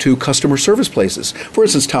this to customer service places. For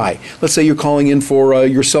instance, Ty, let's say you're calling in for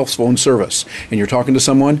your cell phone service and you're talking to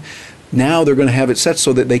someone. Now they're going to have it set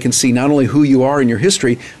so that they can see not only who you are and your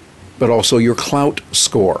history, but also your clout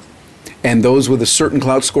score. And those with a certain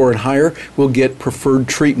clout score and higher will get preferred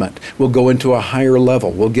treatment, will go into a higher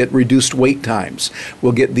level, will get reduced wait times,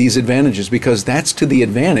 will get these advantages because that's to the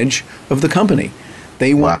advantage of the company.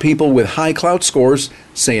 They want people with high clout scores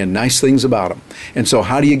saying nice things about them. And so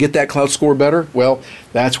how do you get that clout score better? Well,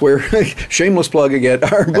 that's where, shameless plug again,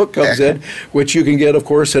 our book comes in, which you can get, of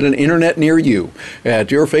course, at an internet near you, at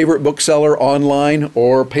your favorite bookseller online,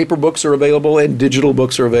 or paper books are available and digital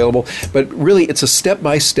books are available. But really, it's a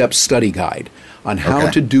step-by-step study guide on how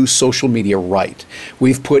to do social media right.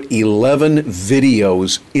 We've put 11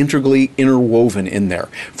 videos integrally interwoven in there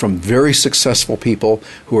from very successful people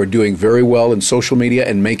who are doing very well in social media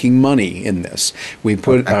and making money in this. We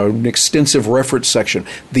put an extensive reference section.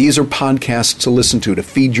 These are podcasts to listen to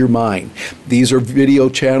feed your mind. These are video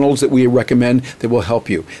channels that we recommend that will help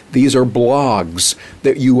you. These are blogs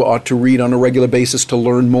that you ought to read on a regular basis to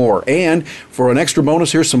learn more. And for an extra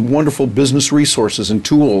bonus, here's some wonderful business resources and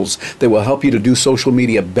tools that will help you to do social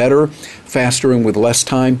media better, faster, and with less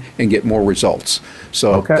time and get more results.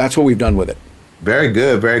 So that's what we've done with it. Very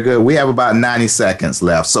good, very good. We have about 90 seconds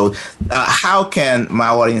left. So how can my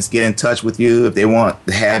audience get in touch with you if they want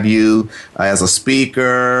to have you as a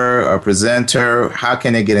speaker or presenter? How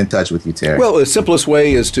can they get in touch with you, Terry? Well, the simplest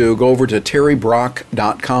way is to go over to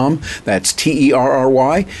terrybrock.com. That's Terry,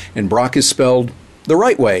 and Brock is spelled the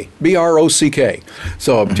right way, BROCK.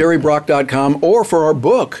 So terrybrock.com, or for our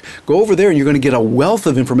book, go over there and you're going to get a wealth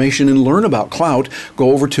of information and learn about Clout.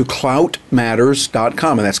 Go over to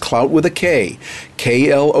cloutmatters.com, and that's Clout with a K,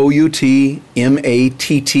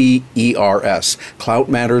 KLOUTMATTERS,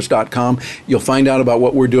 cloutmatters.com. You'll find out about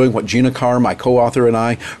what we're doing, what Gina Carr, my co-author, and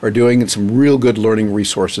I are doing, and some real good learning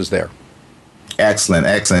resources there. Excellent,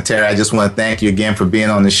 excellent. Terry, I just want to thank you again for being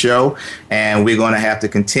on the show. And we're going to have to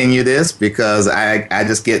continue this because I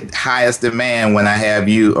just get highest demand when I have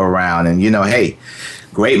you around. And, hey,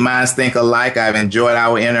 great minds think alike. I've enjoyed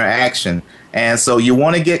our interaction. And so you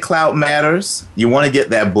want to get Clout Matters. You want to get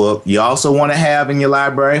that book. You also want to have in your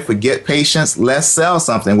library Forget Patience, Let's Sell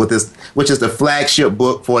Something, which is the flagship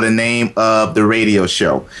book for the name of the radio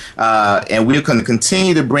show. And we're going to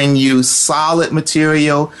continue to bring you solid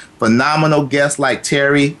material, phenomenal guests like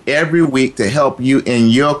Terry every week to help you in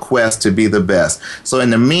your quest to be the best. So in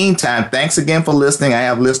the meantime, thanks again for listening. I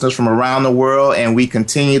have listeners from around the world, and we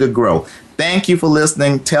continue to grow. Thank you for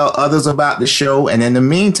listening. Tell others about the show. And in the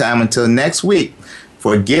meantime, until next week,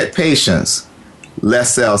 forget patience. Let's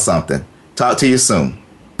sell something. Talk to you soon.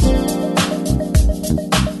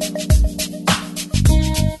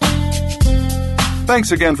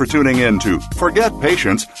 Thanks again for tuning in to Forget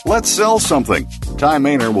Patience, Let's Sell Something. Ty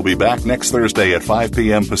Maynor will be back next Thursday at 5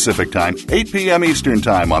 p.m. Pacific Time, 8 p.m. Eastern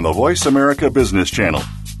Time on the Voice America Business Channel.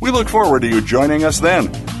 We look forward to you joining us then.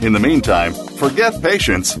 In the meantime, forget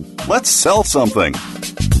patience. Let's sell something.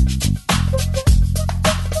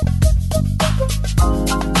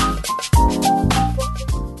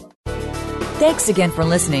 Thanks again for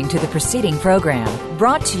listening to the preceding program,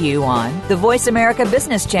 brought to you on the Voice America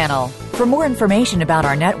Business Channel. For more information about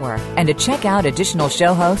our network and to check out additional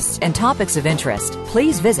show hosts and topics of interest,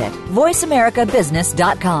 please visit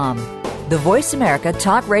voiceamericabusiness.com. The Voice America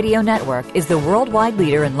Talk Radio Network is the worldwide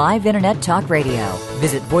leader in live Internet talk radio.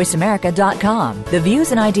 Visit voiceamerica.com. The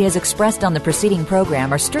views and ideas expressed on the preceding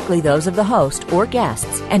program are strictly those of the host or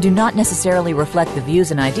guests and do not necessarily reflect the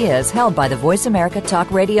views and ideas held by the Voice America Talk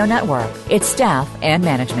Radio Network, its staff, and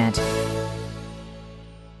management.